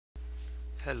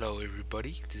Hello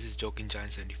everybody, this is Joking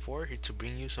Giant 74 here to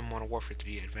bring you some Modern Warfare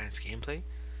 3 advanced gameplay.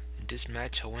 In this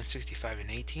match I went 65 and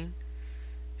 18,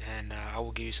 and I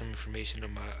will give you some information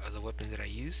on the weapons that I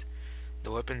use.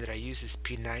 The weapon that I use is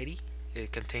P90.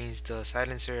 It contains the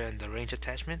silencer and the range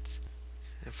attachments.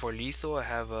 And for lethal I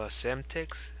have a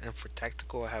Semtex, and for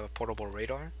tactical I have a portable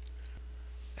radar.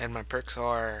 And my perks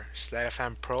are Sleight of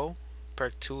Hand Pro,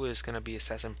 perk 2 is going to be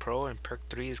Assassin Pro, and perk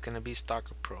 3 is going to be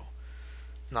Stalker Pro.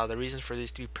 Now the reasons for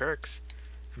these three perks,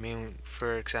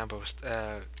 for example,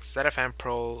 Sleight of Hand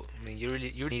Pro, you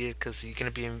need it because you're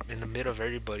gonna be in the middle of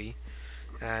everybody,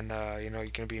 and you're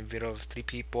gonna be in the middle of three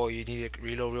people. You need to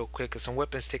reload real quick because some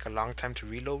weapons take a long time to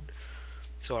reload.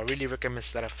 So I really recommend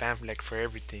Sleight of Hand like for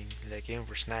everything, like even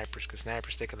for snipers, because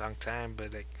snipers take a long time.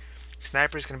 But like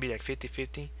snipers gonna be like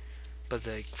 50-50, but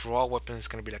like for all weapons it's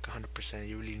gonna be like 100%.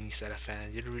 You really need Sleight of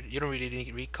Hand. You don't really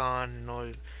need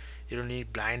recon, you don't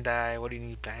need blind eye. What do you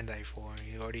need blind eye for?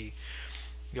 You're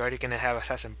already gonna have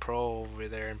Assassin Pro over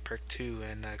there in perk 2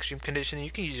 and extreme conditioning.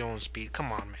 You can use your own speed.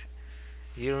 Come on, man.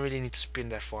 You don't really need to sprint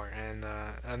that far, and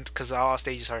because all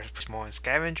stages are small. And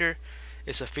scavenger,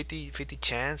 it's a 50-50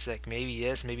 chance. Like maybe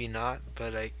yes, maybe not,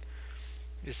 but like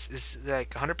it's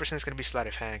like 100% is gonna be sleight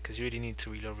of hand because you really need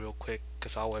to reload real quick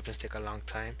because all weapons take a long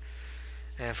time.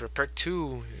 And for perk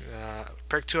 2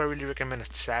 I really recommend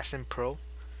Assassin Pro.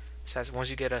 Once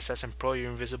you get Assassin Pro,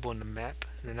 you're invisible in the map.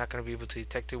 They're not going to be able to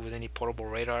detect it with any portable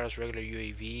radars, regular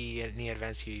UAV, any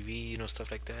advanced UAV,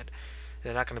 stuff like that.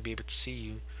 They're not going to be able to see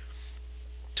you.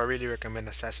 So I really recommend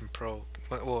Assassin Pro.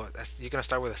 Well, you're going to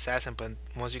start with Assassin, but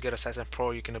once you get Assassin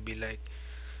Pro, you're going to be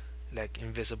like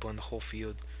invisible in the whole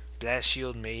field. Blast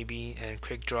Shield maybe, and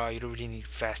Quick Draw. You don't really need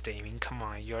fast aiming. Come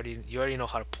on, you already know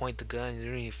how to point the gun. You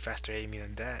don't need faster aiming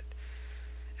than that.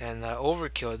 And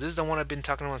Overkill, this is the one I've been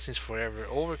talking about since forever.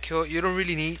 Overkill, you don't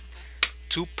really need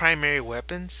two primary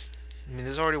weapons.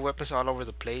 There's already weapons all over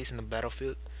the place in the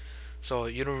battlefield, so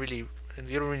you don't really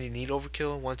need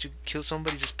Overkill. Once you kill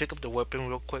somebody, just pick up the weapon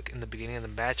real quick in the beginning of the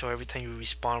match, or every time you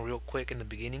respawn real quick in the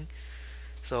beginning.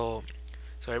 So,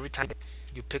 so every time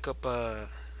you pick up a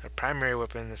primary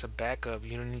weapon as a backup,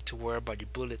 you don't need to worry about your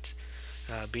bullets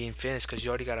being finished because you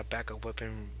already got a backup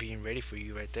weapon being ready for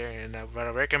you right there. And what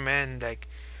I recommend, like,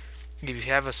 if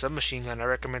you have a submachine gun, I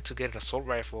recommend to get an assault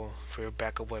rifle for your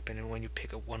backup weapon and when you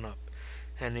pick up one up.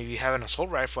 And if you have an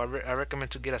assault rifle, I recommend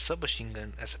to get a submachine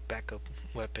gun as a backup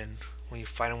weapon when you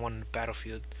fight one in the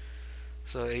battlefield.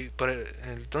 So,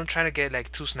 don't try to get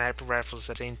like two sniper rifles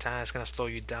at the same time. It's gonna slow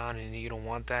you down, and you don't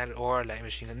want that. Or a light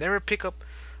machine gun. Never pick up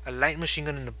a light machine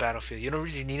gun in the battlefield. You don't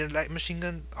really need a light machine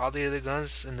gun. All the other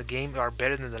guns in the game are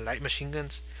better than the light machine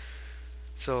guns.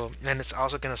 So, and it's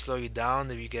also gonna slow you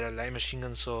down if you get a light machine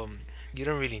gun. So you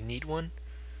don't really need one.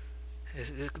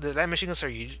 The light machine guns are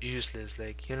useless.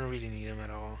 Like you don't really need them at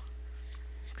all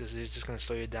because it's just gonna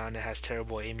slow you down. It has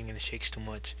terrible aiming and it shakes too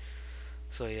much.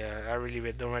 So yeah, I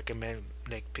really don't recommend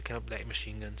like picking up light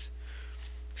machine guns.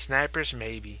 Snipers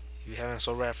maybe. If you have an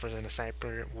assault rifle and a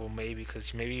sniper, well maybe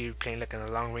because maybe you're playing like in a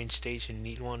long range stage and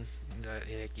need one.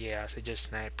 Like, yeah, I suggest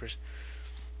snipers.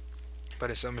 But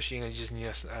a submachine gun, you just need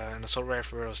an assault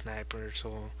rifle or a sniper.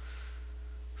 So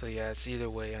yeah, it's either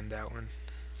way on that one.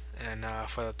 And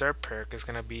for the third perk, it's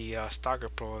gonna be Stalker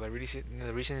Pro. The reason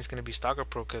it's gonna be Stalker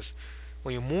Pro because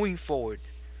when you're moving forward,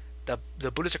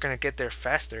 the bullets are gonna get there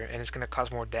faster and it's gonna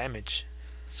cause more damage.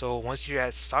 So once you're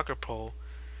at Stalker Pro,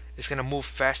 it's gonna move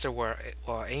faster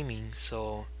while aiming.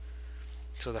 So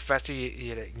the faster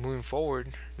you're like, moving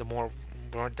forward, the more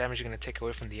damage you're gonna take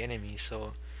away from the enemy.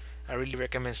 So I really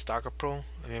recommend Stalker Pro.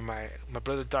 My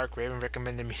brother Dark Raven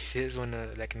recommended me this one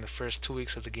like in the first 2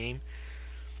 weeks of the game.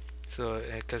 So,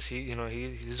 cause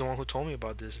he's the one who told me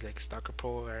about this, like Stalker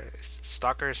Pro.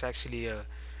 Stalker is actually a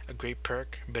great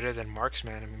perk, better than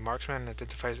Marksman. Marksman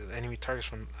identifies enemy targets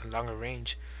from a longer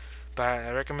range, but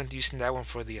I recommend using that one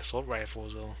for the assault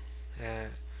rifles though,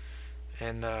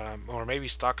 and or maybe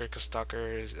Stalker, cause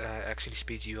Stalker actually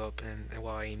speeds you up and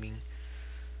while aiming,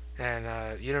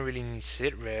 and you don't really need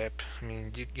sit rep.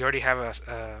 You already have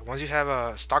once you have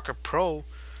a Stalker Pro,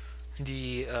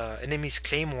 the enemy's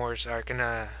claymores are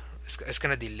gonna it's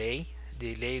gonna delay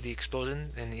the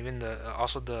explosion, and even the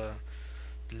also the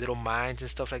little mines and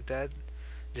stuff like that.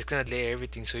 It's gonna delay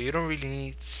everything, so you don't really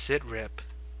need sit rep.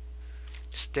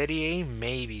 Steady aim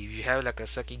maybe if you have like a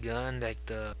sucky gun like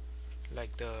the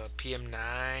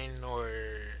PM9 or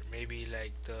maybe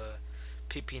like the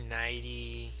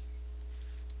PP90,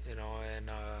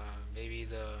 and maybe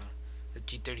the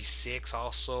G36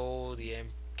 also, the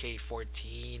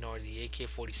MK14 or the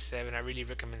AK-47. I really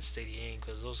recommend steady aim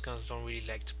because those guns don't really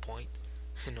like to point,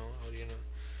 you know,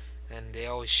 and they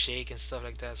always shake and stuff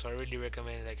like that. So I really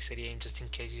recommend like steady aim just in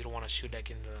case you don't want to shoot like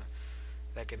in the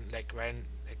right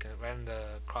in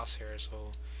the crosshair.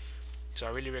 So I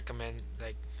really recommend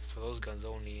like for those guns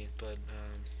only. But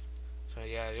so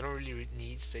yeah, you don't really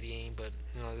need steady aim, but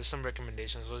there's some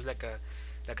recommendations. So it's like a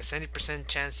 70%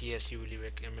 chance. Yes, you really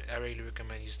recommend. I really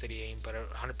recommend you steady aim, but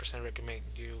I 100% recommend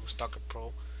you Stalker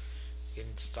Pro,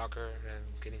 getting Stalker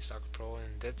Pro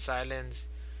and Dead Silence.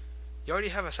 You already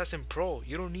have Assassin Pro.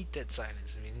 You don't need Dead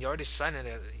Silence. I mean, you already silent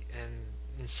it, and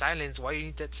in silence, why you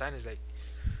need Dead Silence? Like,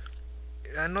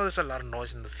 I know there's a lot of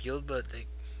noise in the field, but like,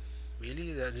 really,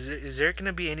 is there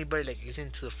gonna be anybody like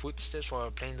listening to the footsteps while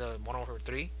playing the Modern Warfare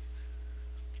 3?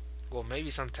 Well, maybe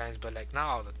sometimes, but like not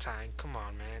all the time. Come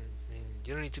on, man. I mean,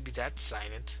 you don't need to be that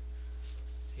silent.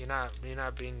 You're not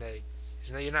being like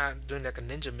you're not doing like a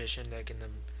ninja mission like in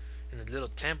a little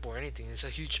temple or anything. It's a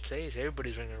huge place.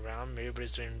 Everybody's running around.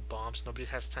 Everybody's doing bombs. Nobody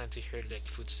has time to hear like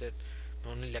footstep.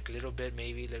 Only like a little bit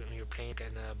maybe like when you're playing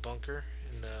like, in a bunker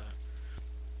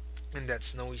in that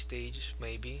snowy stage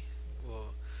maybe.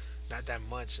 Well, not that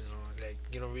much. Like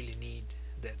you don't really need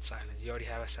that silence. You already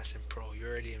have Assassin Pro.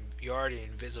 You're already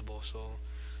invisible. So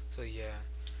yeah.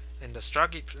 And the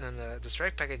strike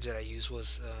package that I used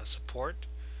was support,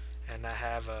 and I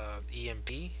have EMP,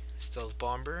 stealth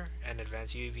bomber, and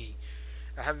advanced UAV.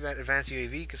 I have that advanced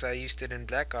UAV because I used it in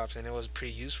Black Ops and it was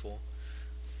pretty useful.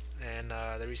 And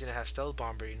the reason I have stealth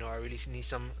bomber, I really need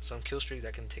some kill streak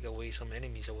that can take away some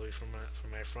enemies away from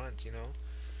my front,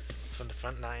 from the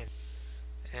front line.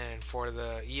 And for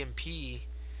the EMP,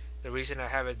 the reason I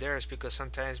have it there is because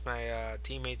sometimes my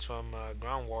teammates from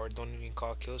ground war don't even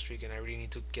call kill streak, and I really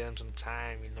need to give them some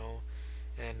time.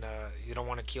 And you don't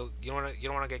want to kill, you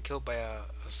don't want to get killed by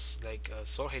like a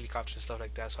assault helicopter and stuff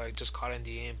like that. So I just call in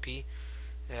the EMP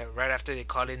right after they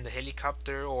call in the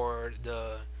helicopter or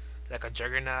the like a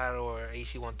juggernaut or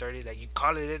AC-130. Like you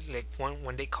call it like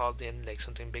when they called in like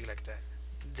something big like that.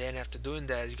 Then after doing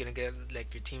that, you're gonna get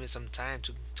like your teammates some time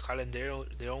to call in their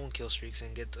own kill streaks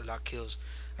and get a lot of kills.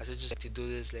 I suggest like to do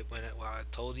this like while I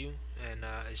told you, and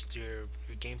your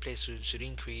gameplay should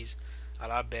increase a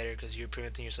lot better because you're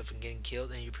preventing yourself from getting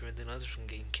killed and you're preventing others from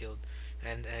getting killed,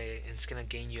 and it's gonna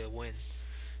gain you a win.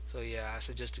 So yeah, I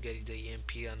suggest to get the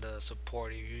EMP on the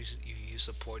support. If you use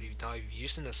support, if you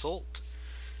use an assault,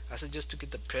 I suggest to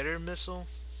get the Predator missile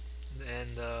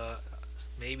and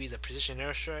maybe the precision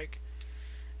airstrike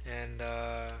and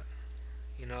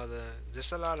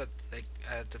there's a lot of like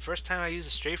the first time I used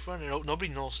a strafe run,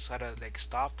 nobody knows how to like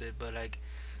stop it, but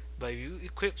if you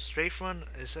equip strafe run,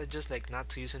 it's just like not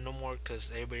to use it no more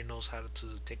because everybody knows how to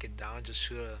take it down. Just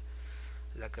shoot a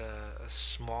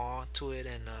small to it,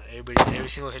 and every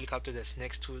single helicopter that's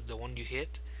next to the one you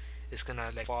hit is gonna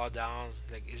like fall down.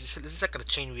 Like it's like a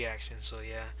chain reaction. So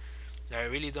yeah, I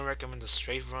really don't recommend the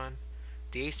strafe run.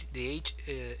 The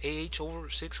over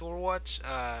 6 Overwatch,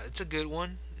 it's a good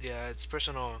one. Yeah, it's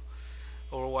personal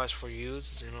Overwatch for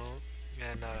youths.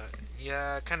 And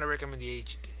yeah, I kind of recommend the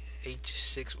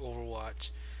H6 Overwatch.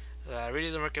 I really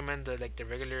don't recommend the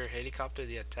regular helicopter,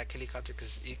 the attack helicopter,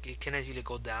 because it can easily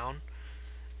go down.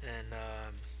 And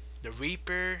the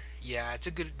Reaper, yeah, it's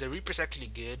a good. The Reaper's actually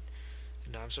good.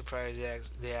 I'm surprised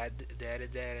they added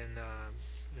that, and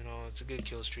it's a good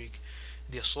kill streak.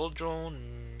 The assault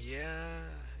drone, yeah,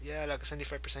 like a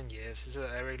 75% yes.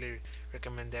 I really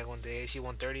recommend that one. The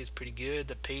AC-130 is pretty good.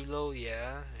 The payload,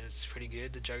 yeah, it's pretty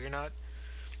good. The Juggernaut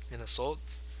and assault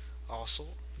also,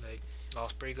 like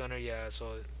Osprey Gunner, yeah.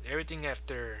 So everything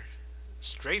after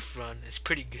strafe run is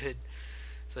pretty good.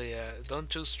 So yeah, don't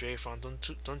choose strafe run.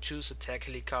 Don't choose attack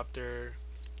helicopter.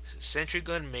 Sentry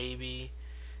gun maybe.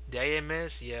 The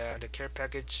IMS, yeah, the care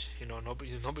package.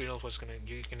 Nobody knows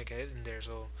you're gonna get in there.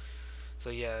 So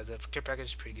yeah, the care package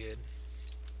is pretty good.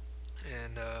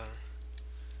 And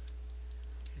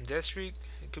Death Streak,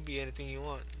 it could be anything you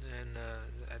want. And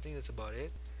I think that's about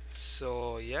it.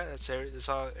 So yeah, that's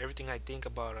all everything I think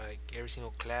about like every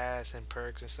single class and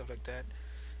perks and stuff like that.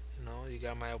 You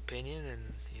got my opinion,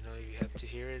 and you have to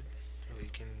hear it. Or you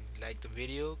can like the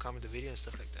video, comment the video, and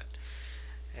stuff like that.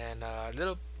 And a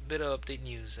little bit of update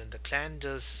news. And the clan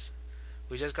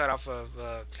we just got off of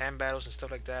clan battles and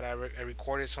stuff like that. I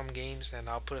recorded some games, and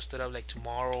I'll put a stud up like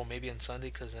tomorrow, maybe on Sunday,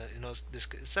 because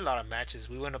it's a lot of matches.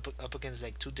 We went up against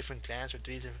like 2 different clans or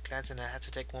 3 different clans, and I had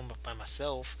to take one by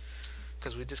myself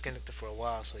because we disconnected for a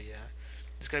while. So yeah,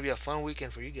 it's gonna be a fun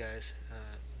weekend for you guys,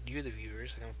 you the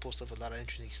viewers. I'm gonna post up a lot of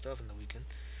interesting stuff in the weekend.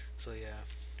 So yeah.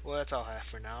 Well, that's all I have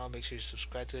for now. Make sure you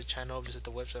subscribe to the channel, visit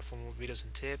the website for more videos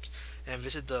and tips, and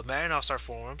visit the Madden All Star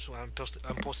forums. Where I'm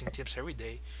posting tips every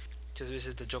day. Just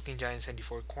visit the Joking Giant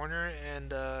 74 corner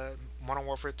and Modern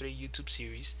Warfare 3 YouTube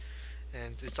series.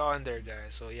 and it's all in there,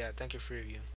 guys. So yeah, thank you for review.